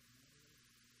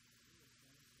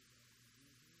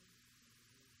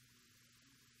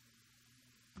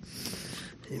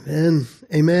Amen.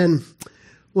 Amen.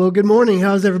 Well, good morning.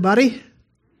 How's everybody?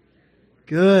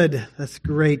 Good. That's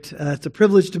great. It's a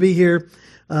privilege to be here.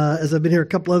 As I've been here a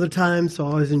couple other times, so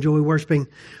I always enjoy worshiping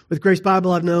with Grace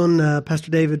Bible. I've known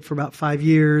Pastor David for about 5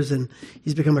 years, and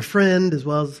he's become a friend, as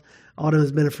well as Autumn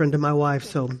has been a friend to my wife,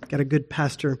 so got a good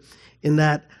pastor in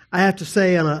that. I have to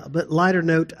say, on a bit lighter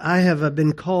note, I have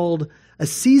been called a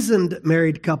seasoned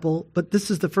married couple, but this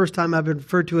is the first time I've been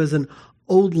referred to as an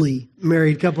oldly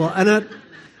married couple. And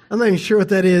I'm not even sure what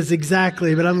that is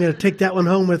exactly, but I'm going to take that one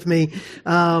home with me.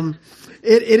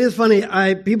 It is funny.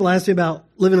 People ask me about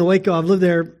living in Waco. I've lived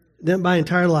there my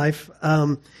entire life. I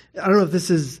don't know if this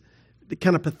is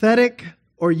kind of pathetic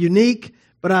or unique,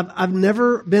 but I've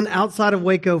never been outside of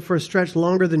Waco for a stretch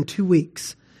longer than 2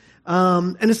 weeks.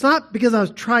 And it's not because I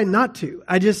was trying not to.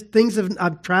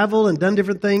 I've traveled and done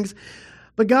different things,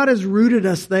 but God has rooted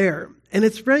us there. And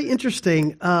it's very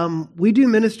interesting. We do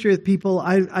ministry with people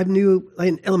I knew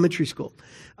in elementary school.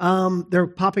 They're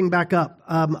popping back up.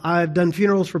 I've done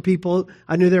funerals for people.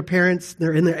 I knew their parents.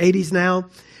 They're in their 80s now.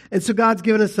 And so God's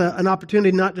given us an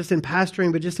opportunity, not just in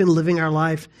pastoring, but just in living our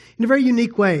life in a very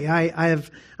unique way.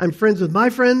 I'm friends with my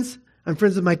friends. I'm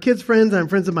friends with my kids' friends. I'm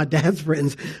friends with my dad's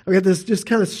friends. I've got this just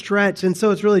kind of stretch. And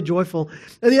so it's really joyful.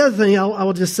 And the other thing I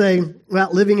will just say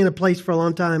about living in a place for a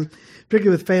long time,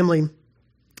 particularly with family,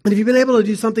 and if you've been able to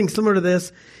do something similar to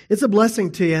this, it's a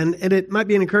blessing to you. And it might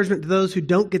be an encouragement to those who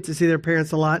don't get to see their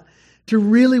parents a lot to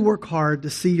really work hard to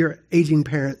see your aging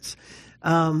parents.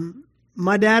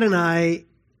 My dad and I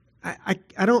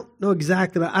don't know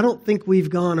exactly, but I don't think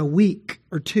we've gone a week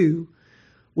or two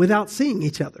without seeing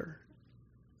each other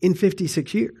in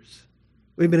 56 years.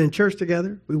 We've been in church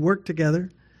together. We worked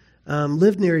together.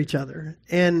 Lived near each other.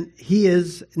 And he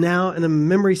is now in a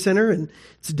memory center, and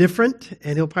it's different,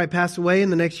 and he'll probably pass away in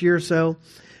the next year or so.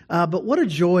 But what a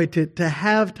joy to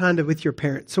have time with your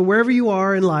parents. So wherever you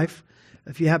are in life,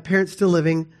 if you have parents still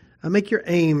living, make your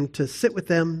aim to sit with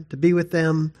them, to be with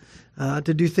them,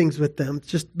 to do things with them. It's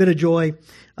just been a joy,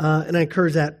 and I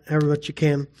encourage that however much you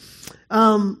can.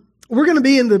 We're going to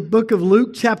be in the book of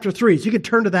Luke chapter 3, so you can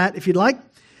turn to that if you'd like.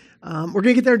 We're going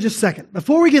to get there in just a second.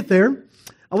 Before we get there,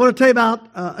 I want to tell you about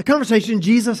a conversation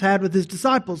Jesus had with his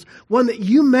disciples, one that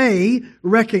you may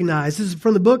recognize. This is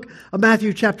from the book of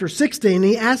Matthew chapter 16.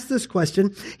 He asked this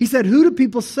question. He said, who do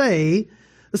people say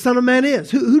the Son of Man is?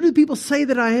 Who do people say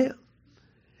that I am?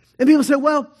 And people say,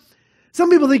 well, some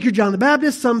people think you're John the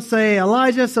Baptist. Some say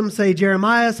Elijah. Some say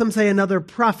Jeremiah. Some say another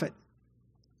prophet.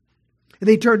 And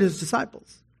he turned to his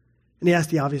disciples and he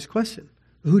asked the obvious question,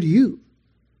 who do you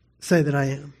say that I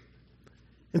am?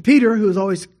 And Peter, who is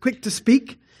always quick to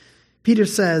speak, Peter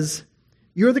says,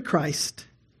 you're the Christ,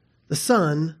 the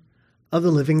Son of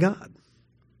the living God.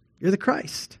 You're the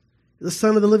Christ, you're the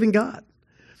Son of the living God.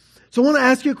 So I want to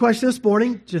ask you a question this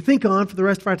morning to think on for the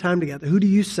rest of our time together. Who do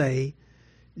you say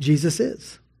Jesus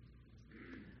is?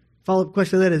 Follow-up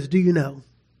question to that is, do you know?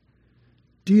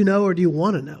 Do you know or do you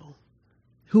want to know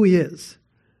who he is?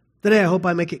 Today I hope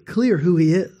I make it clear who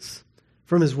he is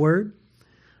from his word,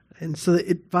 and so that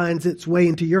it finds its way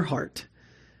into your heart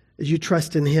as you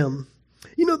trust in him.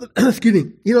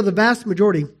 The vast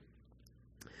majority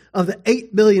of the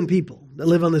 8 billion people that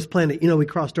live on this planet, we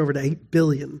crossed over to 8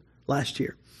 billion last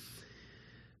year.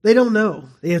 They don't know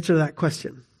the answer to that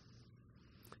question.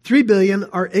 3 billion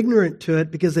are ignorant to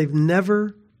it because they've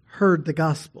never heard the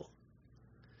gospel.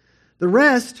 The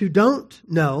rest who don't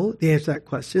know the answer to that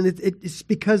question, it's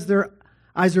because their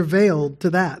eyes are veiled to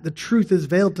that. The truth is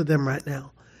veiled to them right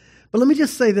now. But let me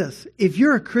just say this. If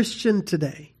you're a Christian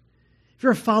today, if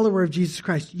you're a follower of Jesus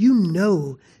Christ, you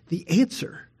know the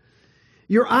answer.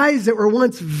 Your eyes that were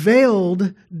once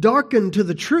veiled, darkened to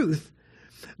the truth.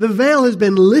 The veil has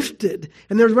been lifted,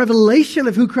 and there's revelation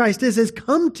of who Christ is has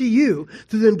come to you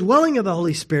through the indwelling of the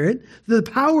Holy Spirit, through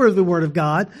the power of the Word of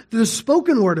God, through the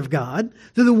spoken Word of God,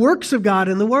 through the works of God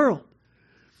in the world.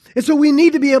 And so we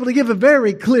need to be able to give a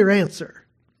very clear answer,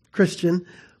 Christian,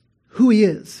 who he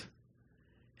is.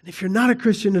 And if you're not a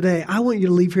Christian today, I want you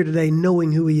to leave here today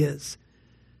knowing who he is.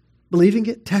 Believing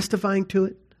it, testifying to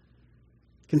it,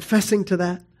 confessing to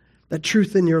that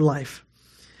truth in your life.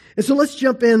 And so let's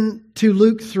jump into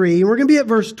Luke 3. And we're going to be at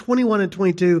verse 21 and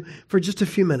 22 for just a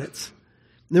few minutes.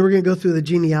 And then we're going to go through the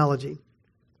genealogy.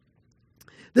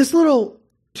 This little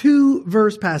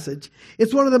 2-verse passage,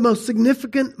 it's one of the most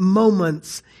significant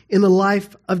moments in the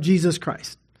life of Jesus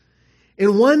Christ.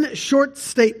 In one short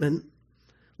statement,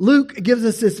 Luke gives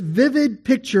us this vivid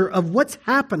picture of what's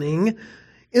happening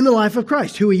in the life of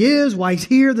Christ, who he is, why he's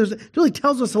here. It really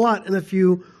tells us a lot in a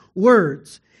few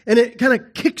words. And it kind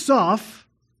of kicks off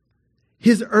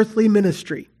his earthly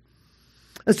ministry.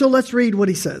 And so let's read what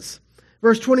he says.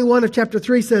 Verse 21 of chapter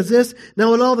 3 says this,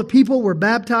 "Now when all the people were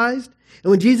baptized, and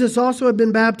when Jesus also had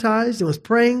been baptized and was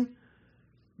praying,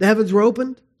 the heavens were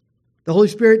opened. The Holy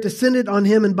Spirit descended on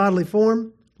him in bodily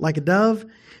form, like a dove,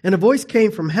 and a voice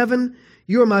came from heaven,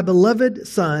 'You are my beloved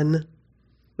Son,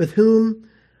 with whom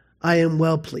I am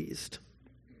well pleased.'"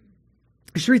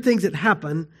 There's three things that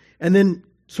happen, and then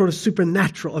sort of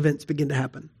supernatural events begin to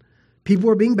happen. People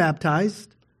were being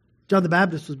baptized. John the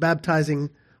Baptist was baptizing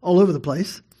all over the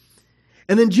place.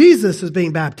 And then Jesus was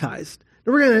being baptized.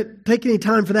 Now, we're going to take any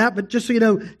time for that, but just so you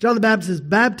know, John the Baptist is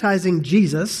baptizing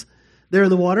Jesus there in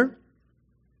the water.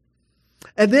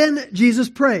 And then Jesus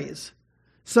prays.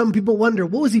 Some people wonder,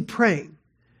 what was he praying?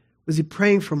 Was he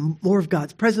praying for more of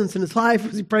God's presence in his life?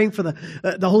 Was he praying for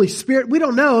the Holy Spirit? We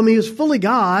don't know. I mean, he was fully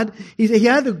God. He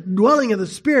had the dwelling of the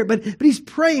Spirit, but he's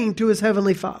praying to his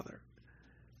heavenly Father.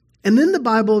 And then the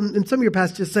Bible, and some of your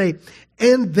passages say,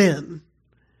 and then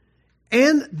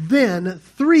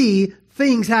three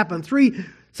things happen. Three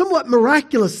somewhat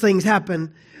miraculous things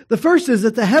happen. The first is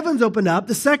that the heavens opened up.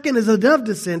 The second is a dove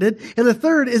descended. And the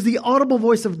third is the audible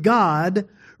voice of God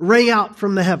rang out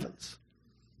from the heavens.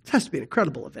 It has to be an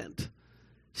incredible event.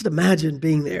 Just imagine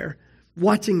being there,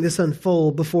 watching this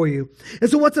unfold before you. And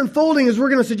so what's unfolding, as we're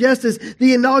going to suggest, is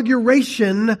the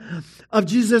inauguration of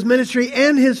Jesus' ministry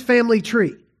and his family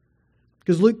tree.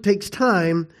 Because Luke takes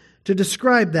time to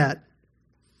describe that.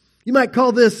 You might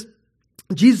call this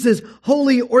Jesus'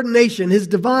 holy ordination, his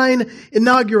divine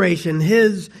inauguration,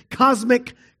 his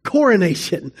cosmic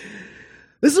coronation.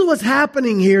 This is what's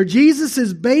happening here. Jesus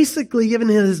is basically giving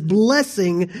his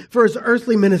blessing for his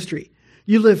earthly ministry.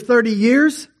 You live 30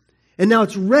 years, and now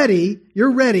it's ready,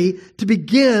 you're ready to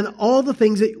begin all the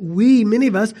things that many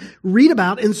of us, read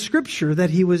about in Scripture that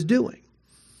he was doing,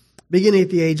 beginning at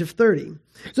the age of 30.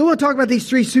 So I want to talk about these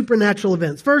three supernatural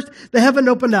events. First, the heaven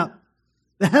opened up.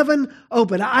 The heaven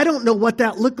opened. I don't know what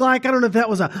that looked like. I don't know if that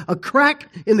was a crack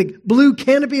in the blue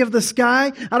canopy of the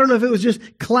sky. I don't know if it was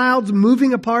just clouds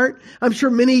moving apart. I'm sure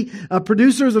many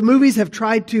producers of movies have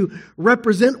tried to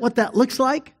represent what that looks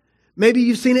like. Maybe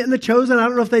you've seen it in The Chosen. I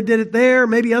don't know if they did it there,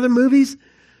 maybe other movies.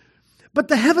 But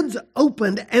the heavens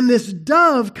opened, and this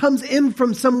dove comes in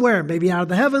from somewhere, maybe out of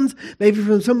the heavens, maybe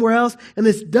from somewhere else, and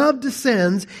this dove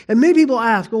descends. And many people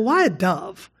ask, well, why a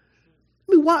dove?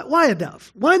 I mean, why a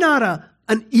dove? Why not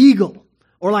an eagle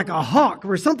or like a hawk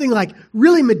or something like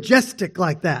really majestic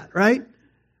like that, right?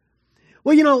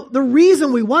 Well, the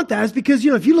reason we want that is because,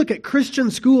 if you look at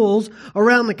Christian schools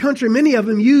around the country, many of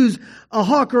them use a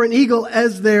hawk or an eagle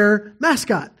as their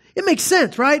mascot. It makes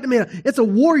sense, right? I mean, it's a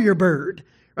warrior bird,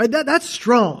 right? That's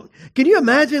strong. Can you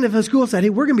imagine if a school said, hey,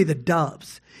 we're going to be the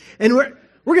doves, and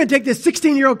we're going to take this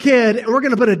 16-year-old kid and we're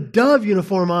going to put a dove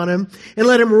uniform on him and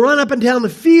let him run up and down the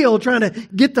field trying to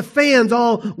get the fans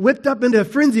all whipped up into a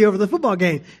frenzy over the football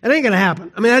game. It ain't going to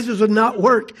happen. I mean, that just would not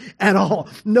work at all.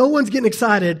 No one's getting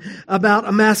excited about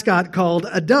a mascot called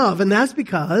a dove, and that's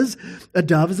because a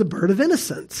dove is a bird of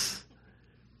innocence.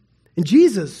 And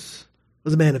Jesus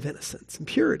was a man of innocence and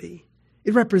purity.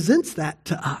 It represents that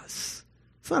to us.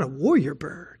 It's not a warrior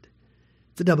bird.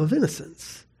 It's a dove of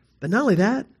innocence. But not only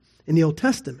that, in the Old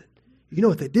Testament, you know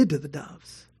what they did to the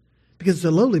doves. Because it's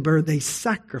a lowly bird, they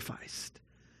sacrificed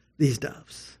these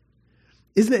doves.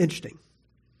 Isn't it interesting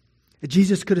that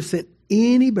Jesus could have sent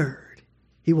any bird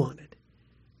he wanted?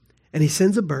 And he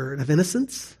sends a bird of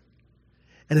innocence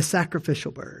and a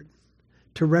sacrificial bird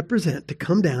to represent, to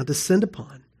come down, to send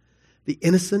upon the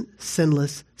innocent,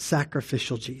 sinless,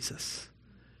 sacrificial Jesus,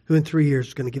 who in 3 years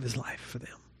is going to give his life for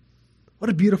them. What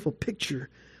a beautiful picture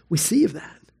we see of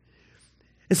that.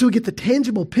 And so we get the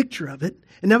tangible picture of it,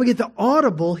 and now we get the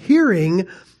audible hearing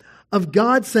of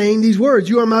God saying these words,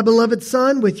 "You are my beloved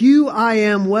Son, with you I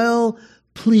am well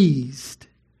pleased."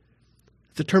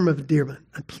 It's a term of endearment.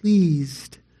 I'm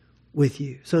pleased with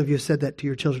you. Some of you have said that to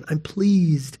your children. I'm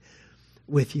pleased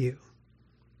with you.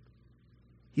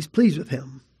 He's pleased with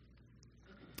him.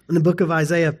 In the book of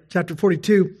Isaiah, chapter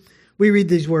 42, we read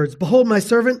these words, "Behold my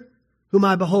servant, whom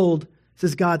I behold,"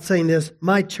 says God saying this,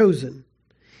 "my chosen,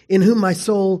 in whom my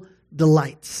soul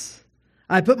delights.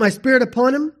 I put my spirit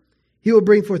upon him. He will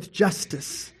bring forth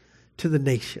justice to the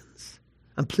nations."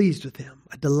 I'm pleased with him.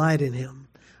 I delight in him.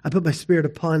 I put my spirit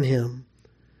upon him.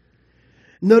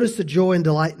 Notice the joy and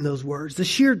delight in those words. The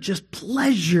sheer just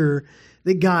pleasure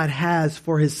that God has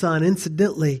for his Son.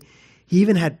 Incidentally, he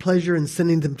even had pleasure in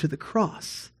sending them to the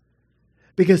cross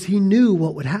because he knew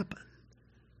what would happen.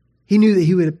 He knew that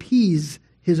he would appease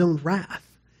his own wrath.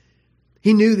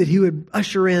 He knew that he would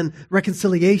usher in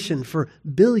reconciliation for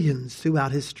billions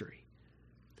throughout history.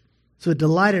 So it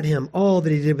delighted him all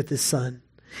that he did with his Son.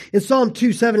 In Psalm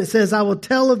 2:7 it says, I will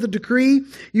tell of the decree.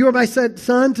 You are my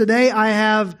son. Today I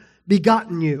have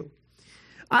begotten you.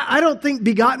 I don't think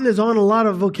begotten is on a lot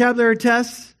of vocabulary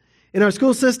tests in our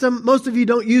school system. Most of you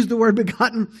don't use the word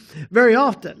begotten very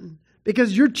often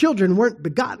because your children weren't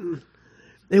begotten.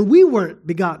 And we weren't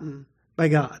begotten by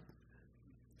God.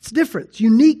 It's different. It's a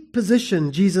unique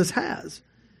position Jesus has.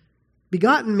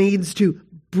 Begotten means to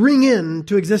bring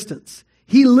into existence.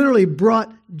 He literally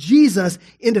brought Jesus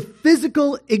into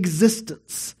physical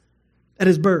existence at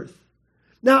his birth.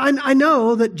 Now, I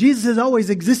know that Jesus has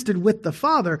always existed with the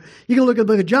Father. You can look at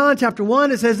the book of John, chapter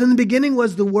 1. It says, in the beginning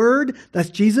was the Word. That's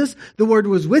Jesus. The Word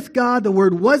was with God. The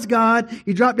Word was God.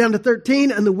 You drop down to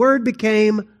 13, and the Word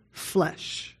became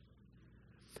flesh.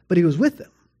 But he was with them.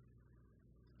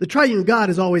 The triune God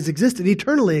has always existed,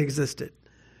 eternally existed.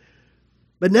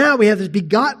 But now we have this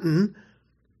begotten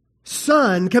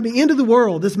Son coming into the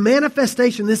world, this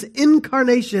manifestation, this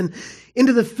incarnation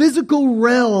into the physical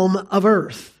realm of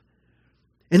earth.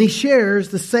 And he shares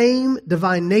the same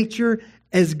divine nature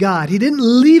as God. He didn't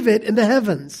leave it in the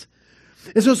heavens.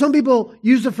 And so some people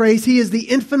use the phrase, he is the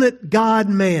infinite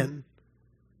God-man.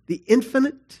 The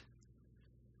infinite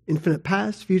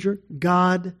past, future,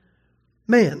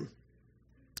 God-man.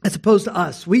 As opposed to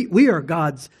us. We are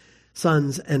God's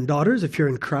sons and daughters if you're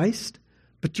in Christ,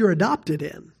 but you're adopted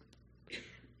in.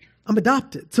 I'm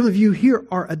adopted. Some of you here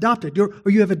are adopted, or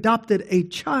you have adopted a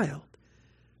child.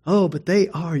 Oh, but they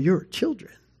are your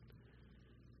children.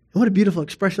 And what a beautiful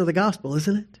expression of the gospel,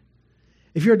 isn't it?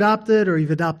 If you're adopted or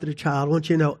you've adopted a child, I want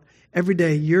you to know every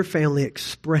day your family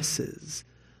expresses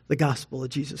the gospel of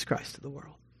Jesus Christ to the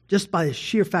world. Just by the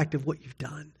sheer fact of what you've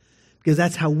done. Because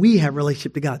that's how we have a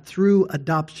relationship to God, through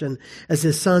adoption as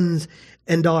his sons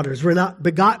and daughters. We're not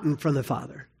begotten from the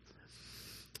Father.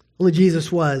 Only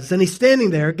Jesus was. And he's standing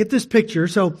there. Get this picture.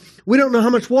 So we don't know how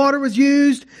much water was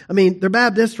used. I mean, they're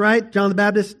Baptists, right? John the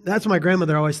Baptist. That's what my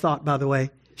grandmother always thought, by the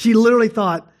way. She literally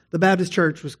thought the Baptist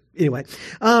church was, anyway.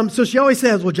 So she always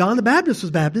says, well, John the Baptist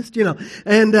was Baptist, you know.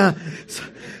 And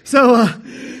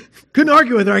couldn't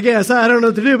argue with her, I guess. I don't know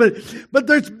what to do, but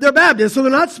they're Baptists, so they're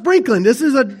not sprinkling.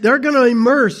 They're going to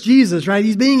immerse Jesus, right?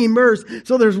 He's being immersed.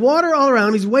 So there's water all around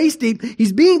him. He's waist deep.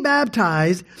 He's being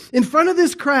baptized in front of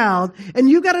this crowd. And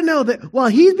you got to know that while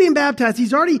he's being baptized,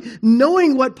 he's already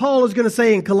knowing what Paul is going to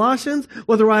say in Colossians,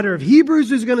 what the writer of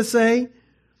Hebrews is going to say.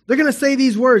 They're going to say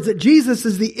these words, that Jesus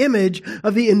is the image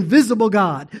of the invisible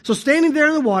God. So standing there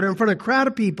in the water in front of a crowd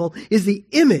of people is the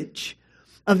image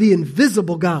of the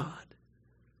invisible God.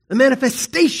 The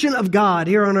manifestation of God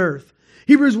here on earth.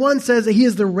 Hebrews 1 says that he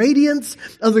is the radiance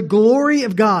of the glory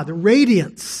of God. The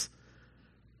radiance.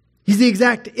 He's the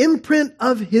exact imprint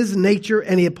of his nature,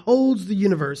 and he upholds the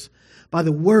universe by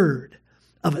the word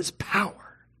of his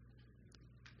power.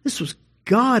 This was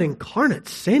God incarnate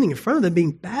standing in front of them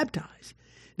being baptized.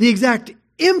 The exact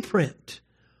imprint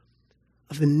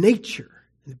of the nature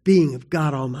and the being of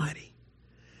God Almighty.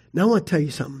 Now I want to tell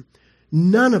you something.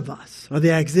 None of us are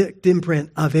the exact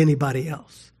imprint of anybody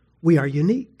else. We are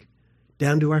unique,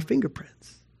 down to our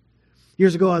fingerprints.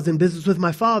 Years ago, I was in business with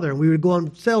my father, and we would go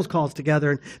on sales calls together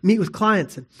and meet with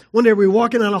clients. And one day we were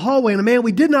walking down a hallway, and a man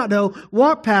we did not know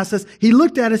walked past us. He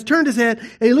looked at us, turned his head,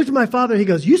 and he looked at my father, and he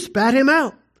goes, "You spat him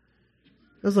out."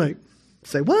 I was like,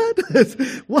 say what?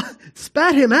 What?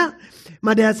 Spat him out?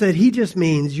 My dad said, he just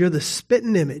means you're the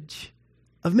spitting image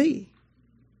of me.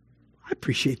 I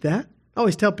appreciate that. I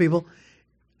always tell people,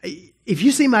 if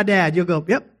you see my dad, you'll go,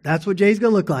 yep, that's what Jay's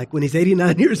going to look like when he's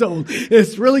 89 years old.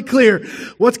 It's really clear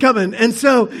what's coming. And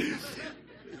so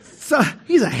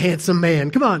he's a handsome man.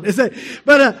 Come on.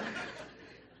 But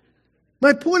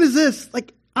my point is this,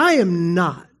 I am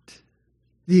not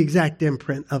the exact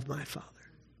imprint of my father.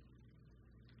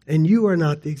 And you are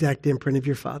not the exact imprint of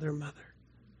your father and mother.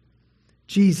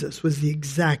 Jesus was the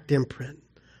exact imprint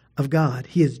of God.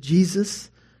 He is Jesus,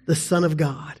 the Son of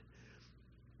God.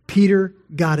 Peter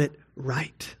got it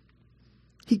right.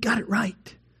 He got it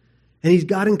right. And he's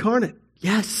God incarnate.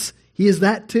 Yes, he is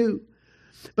that too.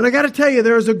 But I got to tell you,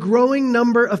 there is a growing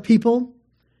number of people,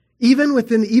 even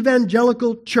within the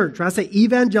evangelical church. When I say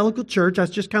evangelical church,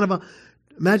 that's just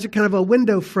imagine kind of a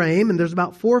window frame, and there's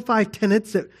about 4 or 5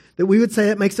 tenets that we would say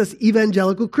that makes us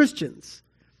evangelical Christians.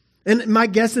 And my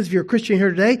guess is if you're a Christian here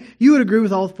today, you would agree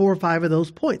with all 4 or 5 of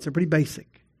those points. They're pretty basic.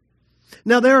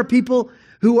 Now, there are people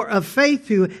who are of faith,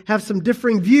 who have some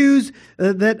differing views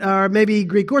that are maybe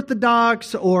Greek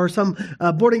Orthodox or some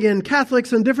born-again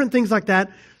Catholics and different things like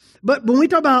that. But when we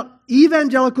talk about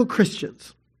evangelical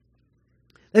Christians,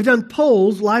 they've done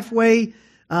polls, Lifeway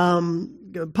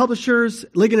publishers,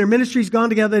 Ligonier Ministries gone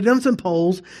together, they've done some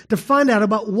polls to find out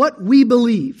about what we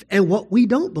believe and what we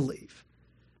don't believe.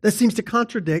 that seems to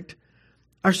contradict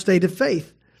our state of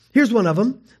faith. Here's one of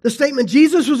them. The statement,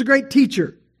 Jesus was a great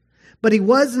teacher, but he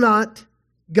was not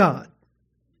God.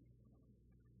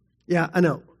 Yeah, I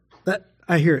know.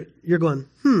 I hear it. You're going,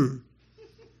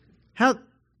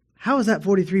 How is that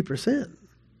 43%?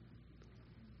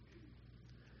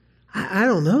 I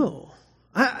don't know.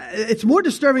 It's more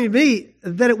disturbing to me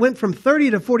that it went from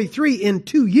 30 to 43 in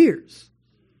 2 years.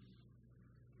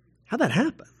 How'd that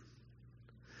happen?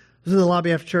 I was in the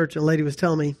lobby after church, and a lady was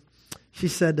telling me, she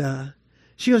said,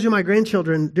 she goes, my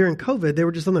grandchildren during COVID, they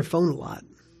were just on their phone a lot.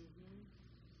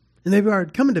 And they were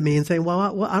coming to me and saying,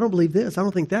 well, I don't believe this. I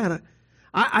don't think that.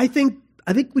 I think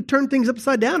we turned things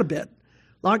upside down a bit.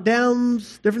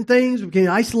 Lockdowns, different things. We became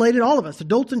isolated, all of us,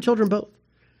 adults and children both.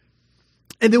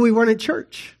 And then we weren't at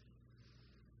church.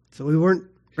 So we weren't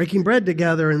breaking bread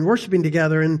together and worshiping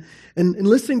together and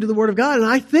listening to the Word of God. And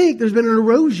I think there's been an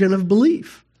erosion of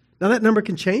belief. Now that number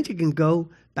can change. It can go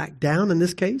back down in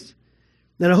this case.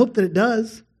 And I hope that it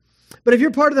does. But if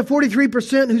you're part of the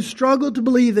 43% who struggle to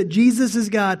believe that Jesus is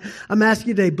God, I'm asking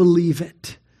you today, believe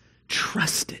it.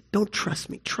 Trust it. Don't trust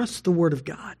me. Trust the Word of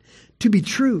God to be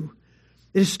true.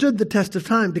 It has stood the test of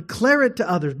time. Declare it to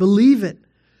others. Believe it.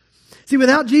 See,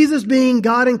 without Jesus being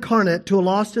God incarnate to a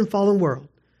lost and fallen world,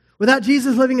 without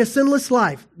Jesus living a sinless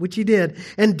life, which he did,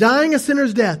 and dying a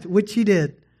sinner's death, which he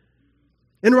did,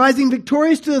 and rising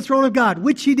victorious to the throne of God,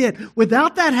 which he did,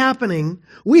 without that happening,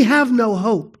 we have no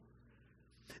hope.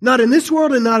 Not in this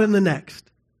world and not in the next.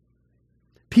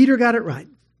 Peter got it right.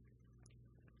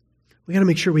 We got to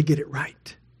make sure we get it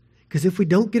right. Because if we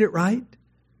don't get it right,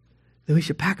 then we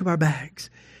should pack up our bags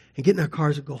and get in our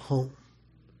cars and go home.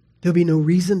 There'll be no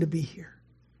reason to be here.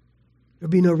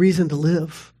 There'll be no reason to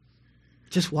live.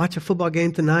 Just watch a football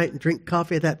game tonight and drink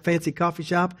coffee at that fancy coffee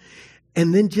shop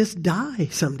and then just die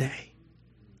someday.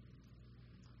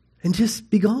 And just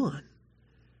be gone.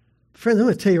 Friends, I'm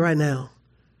going to tell you right now,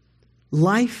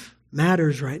 life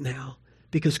matters right now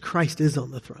because Christ is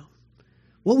on the throne.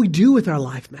 What we do with our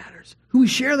life matters. Who we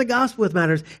share the gospel with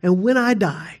matters. And when I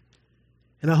die,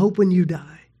 and I hope when you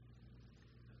die,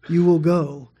 you will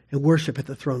go and worship at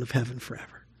the throne of heaven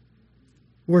forever.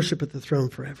 Worship at the throne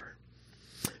forever.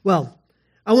 Well,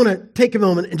 I want to take a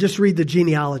moment and just read the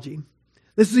genealogy.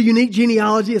 This is a unique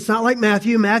genealogy. It's not like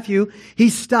Matthew. Matthew, he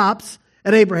stops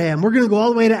at Abraham. We're going to go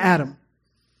all the way to Adam.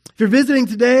 If you're visiting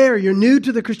today or you're new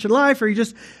to the Christian life or you're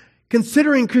just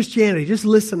considering Christianity, just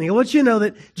listening, I want you to know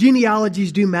that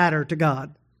genealogies do matter to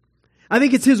God. I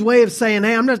think it's his way of saying,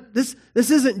 hey, this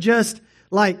isn't just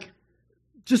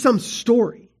some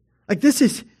story.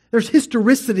 There's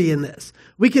historicity in this.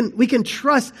 We can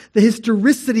trust the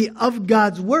historicity of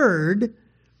God's word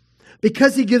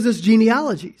because he gives us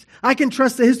genealogies. I can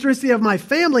trust the historicity of my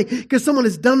family because someone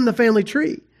has done the family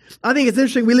tree. I think it's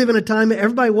interesting. We live in a time that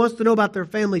everybody wants to know about their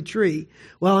family tree.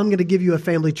 Well, I'm going to give you a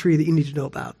family tree that you need to know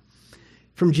about.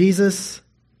 From Jesus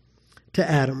to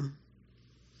Adam.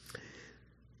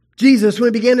 Jesus, when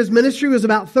he began his ministry, was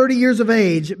about 30 years of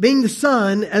age, being the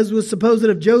son, as was supposed,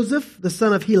 of Joseph, the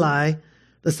son of Heli,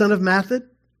 the son of Mathat,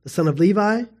 the son of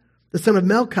Levi, the son of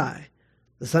Melchi,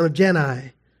 the son of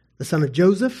Jannai, the son of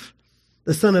Joseph,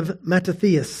 the son of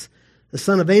Mattathias, the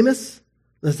son of Amos,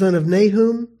 the son of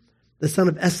Nahum, the son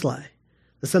of Esli,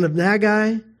 the son of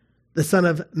Nagai, the son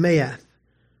of Maath,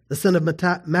 the son of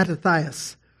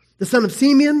Mattathias, the son of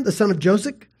Simeon, the son of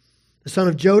Joseph, the son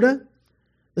of Joda,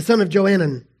 the son of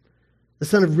Joanan, the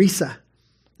son of Risa,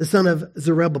 the son of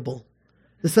Zerubbabel,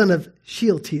 the son of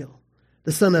Shealtiel,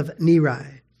 the son of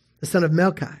Neri, the son of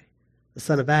Melchi, the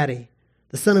son of Addi,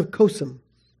 the son of Kosam,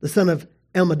 the son of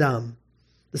Elmadam,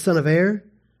 the son of Er,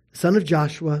 the son of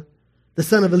Joshua, the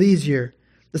son of Eliezer,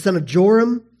 the son of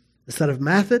Joram, the son of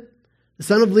Mathat, the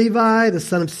son of Levi, the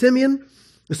son of Simeon,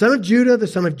 the son of Judah, the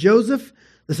son of Joseph,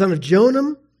 the son of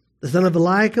Jonam, the son of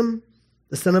Eliakim,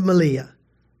 the son of Maliah,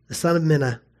 the son of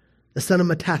Minna, the son of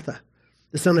Mattatha,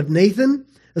 the son of Nathan,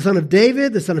 the son of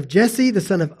David, the son of Jesse, the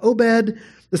son of Obed,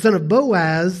 the son of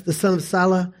Boaz, the son of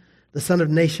Salah, the son of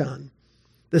Nashon,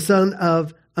 the son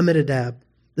of Amminadab,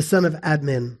 the son of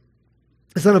Admin,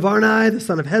 the son of Arni, the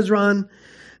son of Hezron,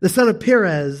 the son of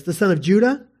Perez, the son of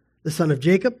Judah, the son of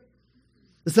Jacob,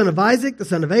 the son of Isaac, the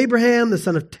son of Abraham, the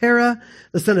son of Terah,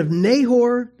 the son of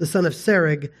Nahor, the son of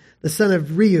Serug, the son of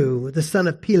Reu, the son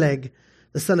of Peleg,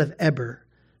 the son of Eber,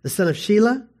 the son of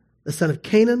Shelah, the son of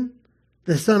Canaan,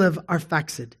 the son of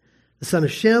Arphaxad, the son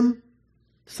of Shem,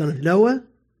 the son of Noah,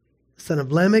 the son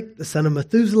of Lamech, the son of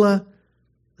Methuselah,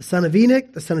 the son of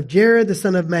Enoch, the son of Jared, the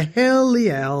son of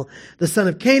Mahalaleel, the son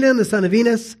of Canaan, the son of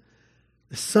Enos,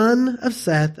 the son of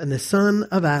Seth, and the son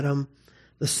of Adam,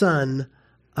 the son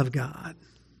of God.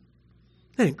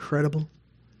 Isn't that incredible?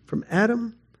 From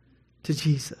Adam to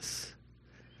Jesus.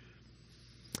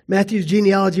 Matthew's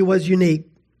genealogy was unique.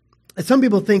 Some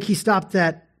people think he stopped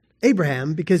at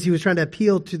Abraham because he was trying to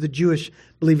appeal to the Jewish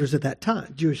believers at that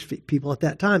time, Jewish people at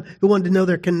that time, who wanted to know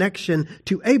their connection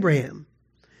to Abraham.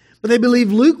 But they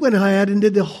believe Luke went ahead and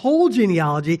did the whole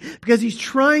genealogy because he's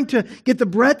trying to get the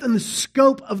breadth and the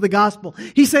scope of the gospel.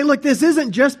 He's saying, look, this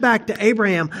isn't just back to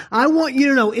Abraham. I want you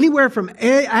to know anywhere from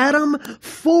Adam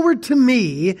forward to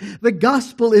me, the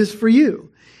gospel is for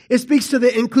you. It speaks to the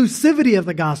inclusivity of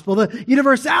the gospel, the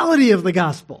universality of the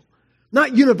gospel.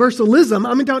 Not universalism,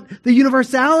 I mean the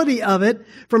universality of it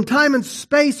from time and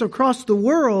space across the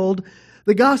world.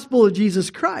 The gospel of Jesus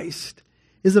Christ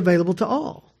is available to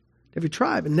all, every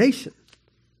tribe and nation,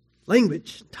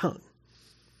 language, and tongue.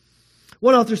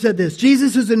 One author said this: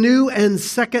 Jesus is a new and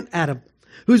second Adam,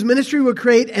 whose ministry will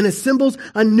create and assembles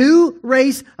a new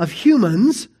race of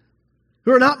humans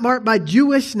who are not marked by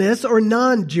Jewishness or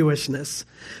non-Jewishness,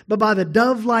 but by the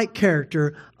dove-like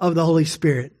character of the Holy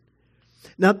Spirit.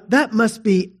 Now, that must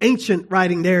be ancient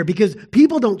writing there because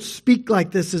people don't speak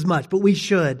like this as much, but we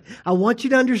should. I want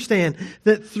you to understand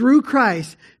that through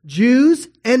Christ, Jews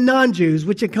and non-Jews,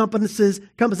 which encompasses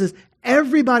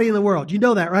everybody in the world. You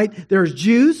know that, right? There's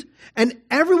Jews and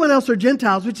everyone else are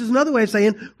Gentiles, which is another way of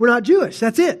saying we're not Jewish.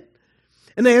 That's it.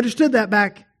 And they understood that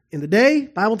back in the day,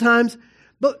 Bible times.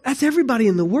 But that's everybody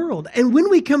in the world. And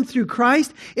when we come through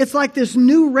Christ, it's like this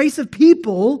new race of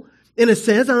people, in a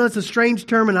sense. I know it's a strange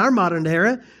term in our modern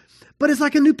era, but it's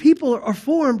like a new people are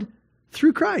formed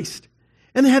through Christ.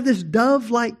 And they have this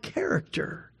dove-like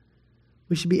character.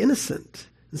 We should be innocent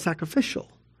and sacrificial,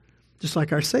 just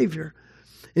like our Savior.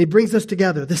 And he brings us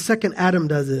together. The second Adam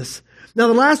does this. Now,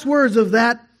 the last words of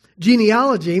that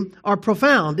genealogy are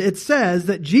profound. It says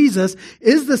that Jesus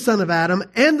is the son of Adam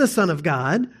and the son of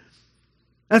God.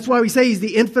 That's why we say he's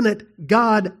the infinite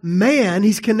God-man.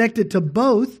 He's connected to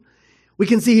both. We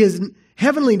can see his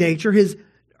heavenly nature, his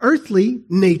earthly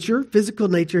nature, physical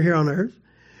nature here on earth.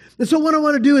 And so what I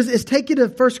want to do is take you to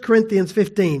 1 Corinthians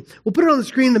 15. We'll put it on the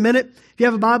screen in a minute. If you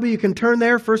have a Bible, you can turn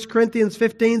there. 1 Corinthians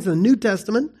 15 is the New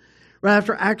Testament. Right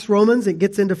after Acts, Romans, it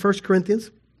gets into 1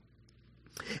 Corinthians.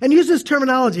 And use this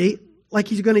terminology like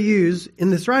he's going to use in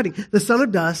this writing. The son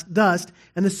of dust,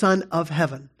 and the son of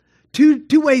heaven. Two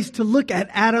ways to look at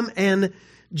Adam and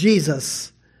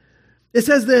Jesus. It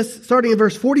says this, starting in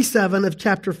verse 47 of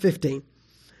chapter 15.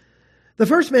 The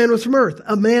first man was from earth,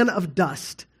 a man of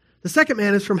dust. The second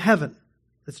man is from heaven.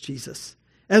 That's Jesus.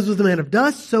 As was the man of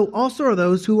dust, so also are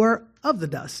those who are of the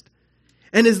dust.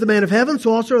 And is the man of heaven,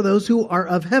 so also are those who are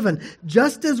of heaven.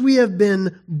 Just as we have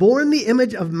been born the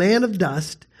image of man of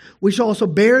dust, we shall also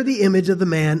bear the image of the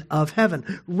man of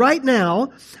heaven. Right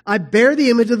now, I bear the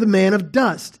image of the man of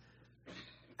dust.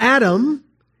 Adam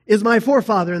is my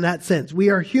forefather in that sense. We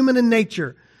are human in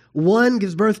nature. One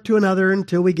gives birth to another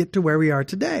until we get to where we are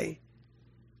today.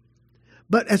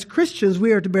 But as Christians,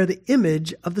 we are to bear the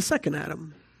image of the second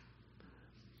Adam,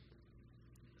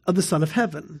 of the Son of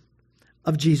Heaven,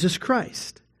 of Jesus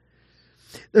Christ.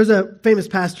 There's a famous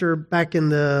pastor back in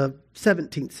the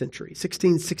 17th century,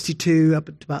 1662 up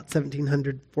to about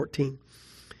 1714.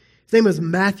 His name was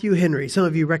Matthew Henry. Some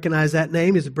of you recognize that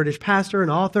name. He's a British pastor and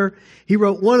author. He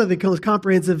wrote one of the most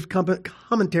comprehensive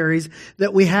commentaries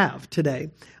that we have today,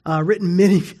 written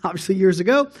many, obviously, years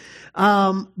ago,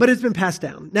 but it's been passed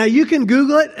down. Now, you can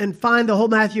Google it and find the whole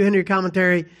Matthew Henry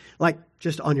commentary, like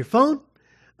just on your phone.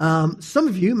 Some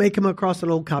of you may come across an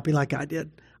old copy like I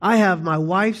did. I have my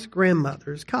wife's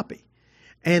grandmother's copy,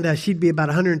 and she'd be about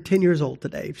 110 years old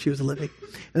today if she was living.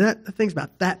 And that thing's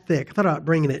about that thick. I thought about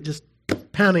bringing it, just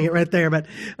pounding it right there. But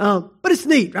it's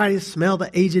neat, right? You smell the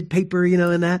aged paper,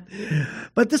 in that.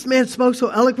 But this man spoke so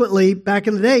eloquently back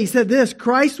in the day. He said this: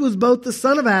 Christ was both the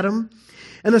son of Adam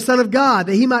and the son of God,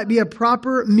 that he might be a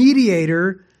proper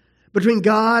mediator between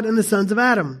God and the sons of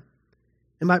Adam,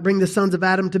 and might bring the sons of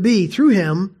Adam to be, through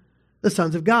him, the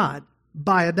sons of God,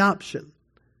 by adoption.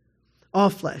 All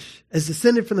flesh, as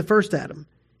descended from the first Adam,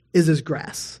 is as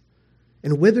grass,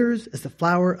 and withers as the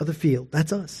flower of the field.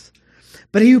 That's us.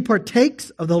 But he who partakes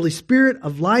of the Holy Spirit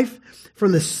of life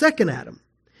from the second Adam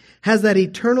has that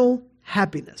eternal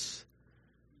happiness,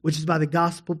 which is by the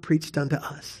gospel preached unto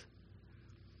us.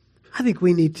 I think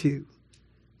we need to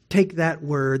take that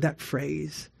word, that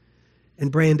phrase,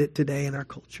 and brand it today in our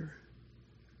culture.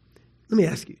 Let me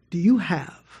ask you, do you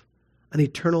have an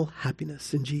eternal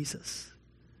happiness in Jesus?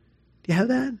 Do you have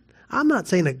that? I'm not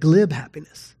saying a glib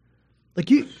happiness.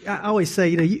 I always say,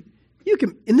 you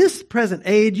can, in this present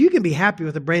age, you can be happy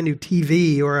with a brand new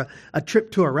TV or a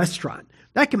trip to a restaurant.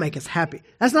 That can make us happy.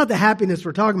 That's not the happiness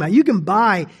we're talking about. You can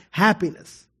buy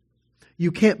happiness.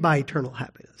 You can't buy eternal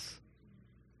happiness.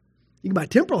 You can buy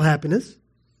temporal happiness.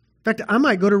 In fact, I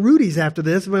might go to Rudy's after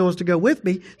this. If anybody wants to go with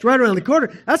me, it's right around the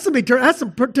corner. That's some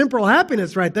temporal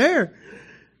happiness right there.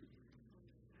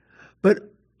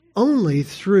 But only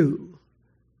through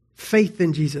faith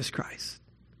in Jesus Christ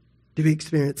do we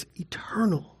experience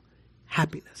eternal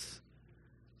happiness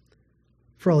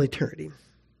for all eternity.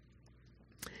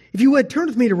 If you would, turn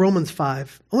with me to Romans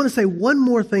 5. I want to say one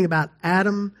more thing about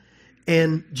Adam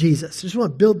and Jesus. I just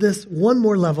want to build this one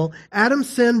more level. Adam's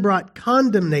sin brought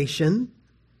condemnation.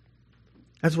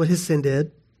 That's what his sin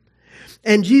did.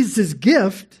 And Jesus'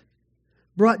 gift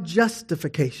brought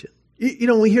justification. You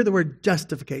know, when we hear the word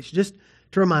justification, just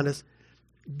to remind us,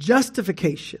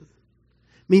 justification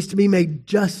means to be made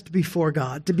just before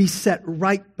God, to be set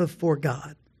right before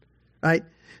God, right?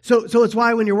 So it's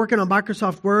why when you're working on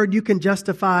Microsoft Word, you can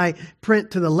justify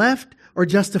print to the left or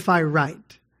justify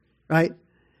right, right?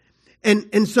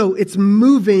 And so it's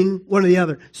moving one or the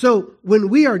other. So when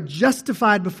we are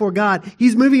justified before God,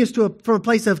 He's moving us from a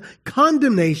place of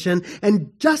condemnation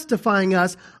and justifying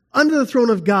us under the throne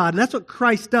of God. And that's what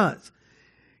Christ does.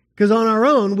 Because on our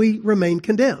own, we remain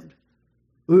condemned.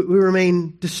 We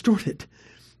remain distorted,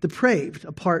 depraved,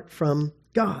 apart from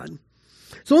God.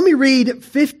 So let me read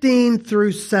 15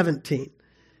 through 17.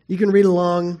 You can read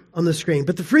along on the screen.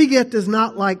 But the free gift is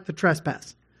not like the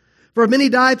trespass. For if many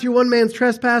died through one man's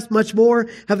trespass, much more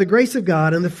have the grace of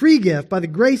God and the free gift by the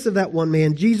grace of that one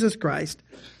man, Jesus Christ,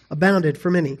 abounded for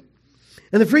many.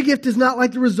 And the free gift is not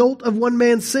like the result of one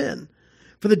man's sin.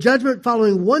 For the judgment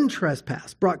following one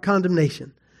trespass brought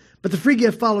condemnation, but the free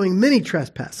gift following many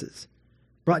trespasses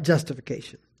brought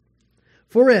justification.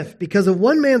 For if, because of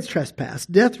one man's trespass,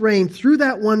 death reigned through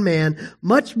that one man,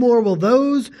 much more will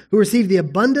those who receive the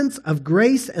abundance of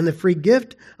grace and the free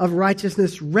gift of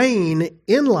righteousness reign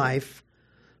in life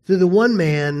through the one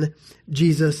man,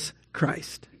 Jesus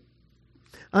Christ.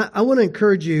 I want to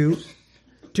encourage you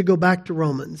to go back to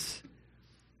Romans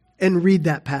and read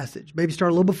that passage. Maybe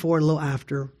start a little before and a little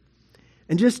after.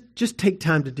 And just take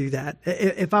time to do that.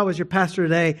 If I was your pastor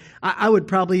today, I would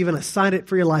probably even assign it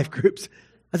for your life groups.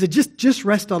 I said, just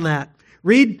rest on that.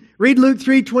 Read Luke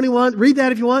 3:21. Read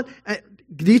that if you want.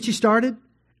 Get you started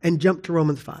and jump to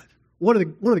Romans 5. One of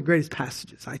the greatest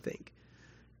passages, I think,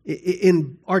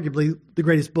 in arguably the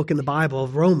greatest book in the Bible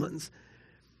of Romans.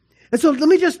 And so let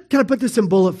me just kind of put this in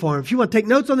bullet form. If you want to take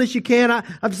notes on this, you can.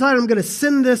 I've decided I'm going to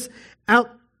send this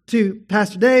out to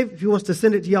Pastor Dave. If he wants to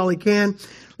send it to y'all, he can.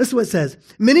 Listen to what it says.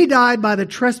 Many died by the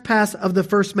trespass of the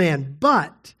first man,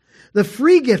 but the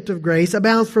free gift of grace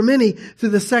abounds for many through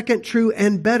the second, true,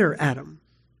 and better Adam.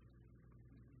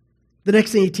 The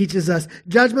next thing he teaches us,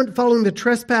 judgment following the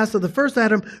trespass of the first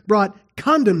Adam brought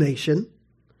condemnation,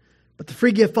 but the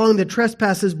free gift following the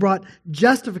trespasses brought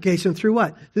justification through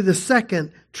what? Through the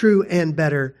second, true, and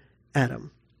better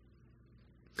Adam.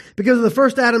 Because of the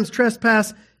first Adam's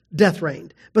trespass, death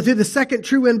reigned. But through the second,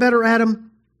 true, and better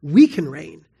Adam, we can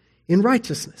reign in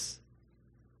righteousness.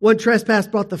 One trespass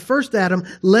brought the first Adam,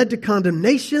 led to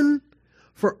condemnation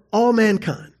for all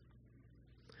mankind.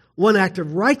 One act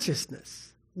of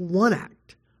righteousness by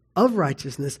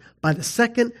the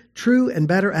second, true, and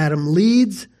better Adam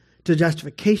leads to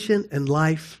justification and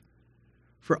life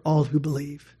for all who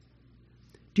believe.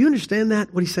 Do you understand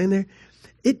that, what he's saying there?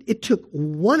 It took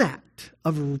one act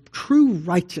of true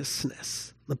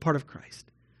righteousness on the part of Christ.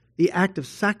 The act of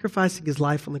sacrificing his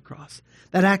life on the cross.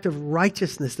 That act of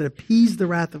righteousness that appeased the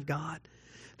wrath of God.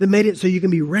 That made it so you can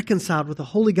be reconciled with the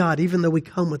holy God even though we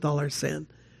come with all our sin.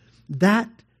 That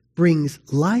brings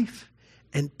life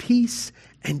and peace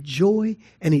and joy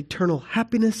and eternal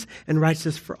happiness and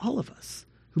righteousness for all of us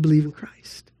who believe in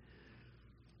Christ.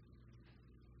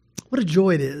 What a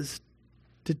joy it is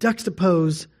to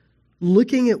juxtapose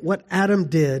looking at what Adam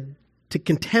did to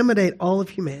contaminate all of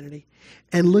humanity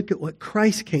and look at what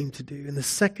Christ came to do in the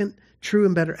second, true,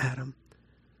 and better Adam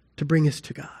to bring us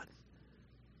to God.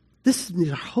 This is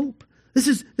our hope. This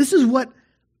is what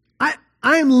I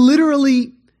am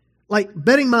literally like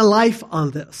betting my life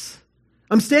on this.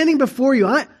 I'm standing before you.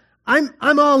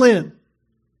 I'm all in.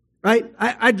 Right?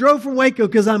 I drove from Waco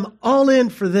because I'm all in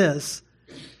for this.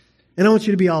 And I want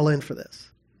you to be all in for this.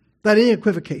 Without any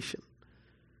equivocation.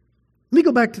 Let me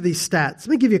go back to these stats. Let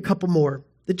me give you a couple more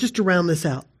that just to round this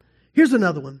out. Here's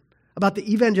another one about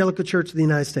the evangelical church of the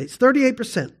United States.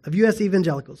 38% of U.S.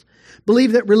 evangelicals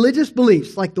believe that religious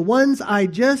beliefs, like the ones I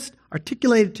just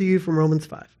articulated to you from Romans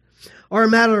 5, are a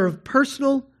matter of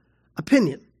personal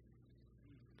opinion.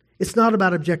 It's not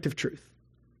about objective truth.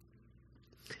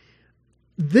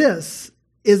 This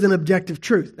is an objective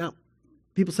truth. Now,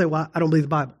 people say, well, I don't believe the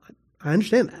Bible. I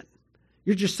understand that.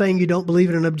 You're just saying you don't believe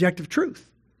in an objective truth.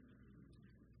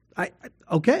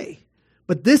 Okay.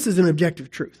 But this is an objective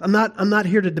truth. I'm not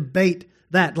here to debate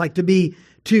that, like to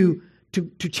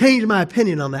change my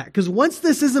opinion on that. Because once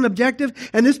this isn't objective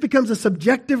and this becomes a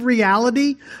subjective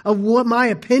reality of what my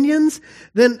opinions,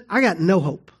 then I got no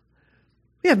hope.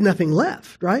 We have nothing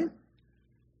left, right? You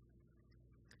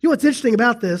know what's interesting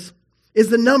about this is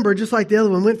the number, just like the other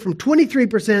one, went from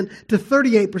 23% to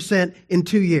 38% in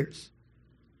 2 years.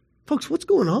 Folks, what's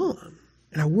going on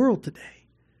in our world today?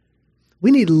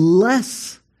 We need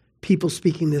less people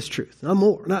speaking this truth, not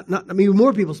more.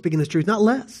 More people speaking this truth, not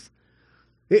less.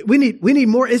 We need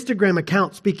more Instagram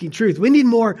accounts speaking truth. We need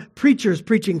more preachers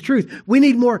preaching truth. We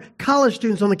need more college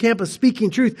students on the campus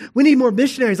speaking truth. We need more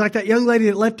missionaries like that young lady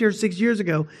that left here 6 years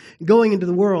ago, going into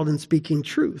the world and speaking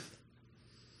truth.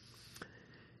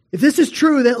 If this is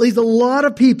true, that leaves a lot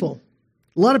of people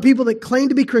that claim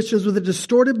to be Christians with a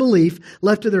distorted belief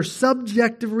left to their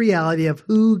subjective reality of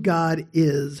who God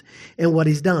is and what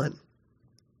He's done.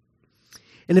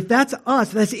 And if that's us,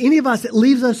 if that's any of us, it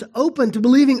leaves us open to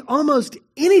believing almost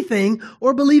anything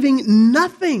or believing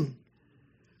nothing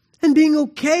and being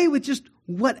okay with just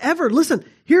whatever. Listen,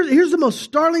 here's the most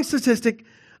startling statistic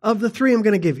of the three I'm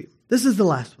going to give you. This is the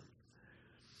last one.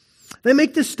 They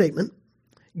make this statement: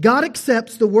 God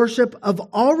accepts the worship of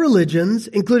all religions,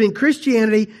 including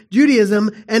Christianity, Judaism,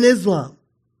 and Islam.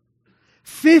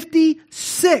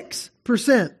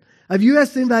 56% of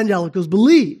U.S. evangelicals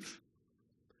believe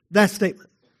that statement.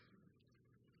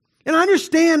 And I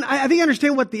think I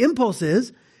understand what the impulse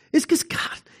is. It's because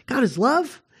God is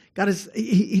love.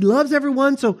 He loves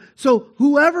everyone. So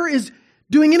whoever is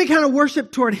doing any kind of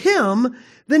worship toward Him,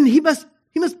 then he must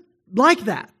like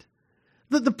that.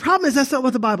 The problem is that's not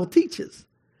what the Bible teaches.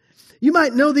 You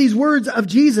might know these words of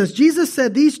Jesus. Jesus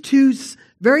said these two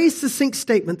very succinct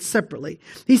statements separately.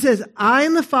 He says, I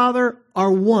and the Father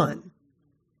are one.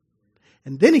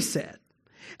 And then He said,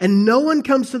 and no one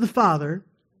comes to the Father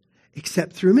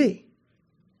except through me.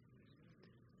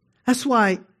 That's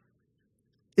why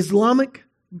Islamic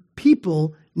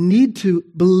people need to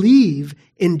believe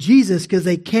in Jesus, because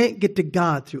they can't get to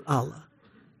God through Allah.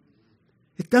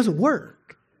 It doesn't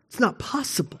work. It's not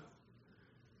possible.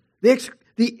 The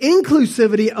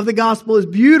inclusivity of the gospel is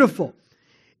beautiful.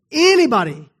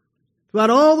 Anybody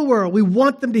throughout all the world, we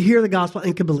want them to hear the gospel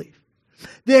and can believe.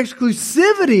 The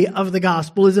exclusivity of the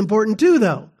gospel is important too,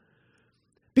 though,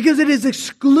 because it is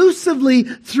exclusively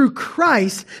through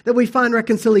Christ that we find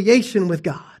reconciliation with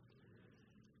God.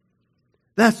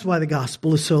 That's why the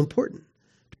gospel is so important.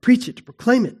 To preach it, to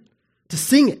proclaim it, to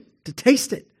sing it, to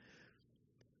taste it,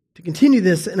 to continue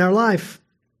this in our life.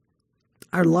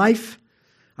 Our life,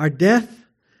 our death,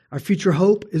 our future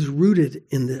hope is rooted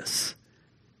in this.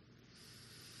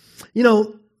 You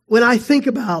know, when I think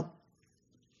about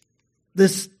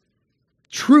this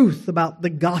truth about the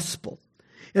gospel,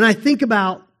 and I think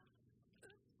about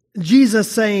God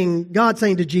saying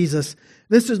to Jesus,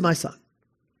 this is my son,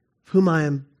 whom I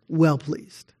am well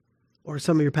pleased. Or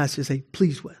some of your passages say,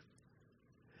 pleased with.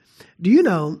 Do you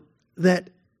know that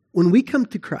when we come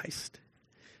to Christ,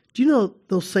 do you know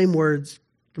those same words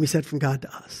can be said from God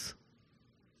to us?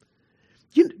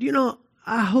 Do you know,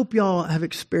 I hope y'all have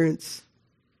experienced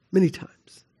many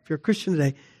times, if you're a Christian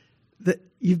today, that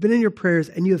you've been in your prayers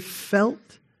and you have felt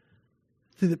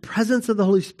through the presence of the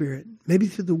Holy Spirit, maybe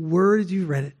through the words you've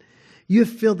read it, you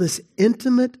have felt this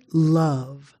intimate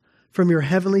love from your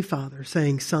Heavenly Father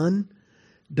saying, son,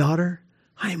 daughter,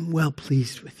 I am well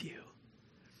pleased with you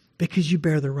because you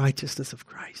bear the righteousness of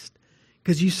Christ,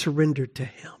 because you surrendered to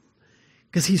Him,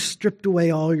 because He stripped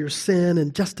away all your sin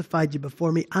and justified you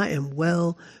before me. I am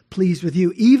well pleased with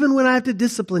you. Even when I have to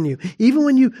discipline you, even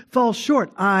when you fall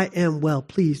short, I am well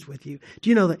pleased with you. Do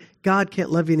you know that God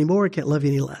can't love you anymore? He can't love you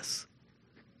any less.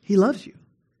 He loves you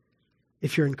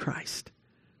if you're in Christ.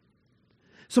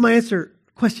 So my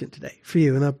question today for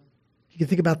you, and you can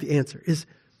think about the answer, is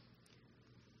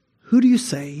who do you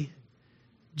say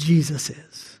Jesus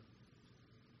is?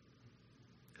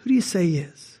 Who do you say He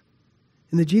is?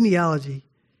 In the genealogy,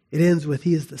 it ends with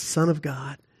He is the Son of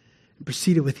God, and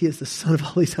proceeded with He is the Son of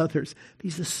all these others. But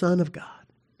He's the Son of God.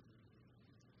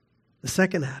 The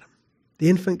second Adam, the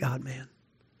infant God-man,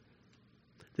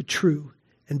 the true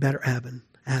and better Adam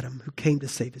who came to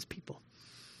save His people.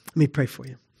 Let me pray for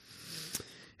you.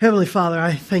 Heavenly Father,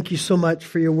 I thank You so much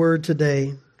for Your word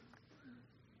today.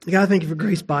 God, I thank You for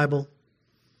Grace Bible.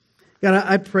 God,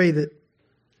 I pray that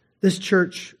this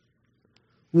church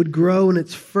would grow in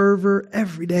its fervor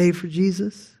every day for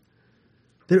Jesus,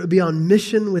 that it would be on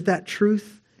mission with that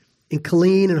truth in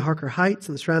Killeen and Harker Heights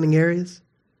and the surrounding areas.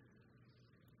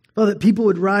 Father, that people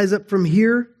would rise up from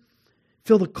here,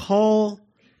 feel the call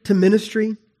to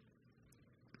ministry,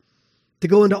 to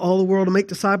go into all the world and make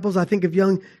disciples. I think of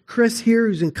young Chris here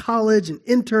who's in college and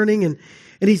interning, and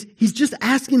he's just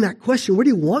asking that question, where do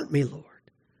you want me, Lord?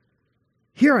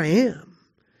 Here I am.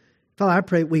 Father, I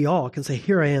pray we all can say,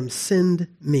 here I am, send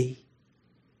me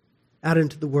out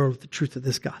into the world with the truth of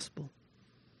this gospel.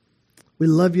 We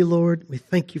love you, Lord. We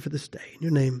thank you for this day. In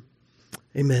your name,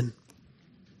 amen.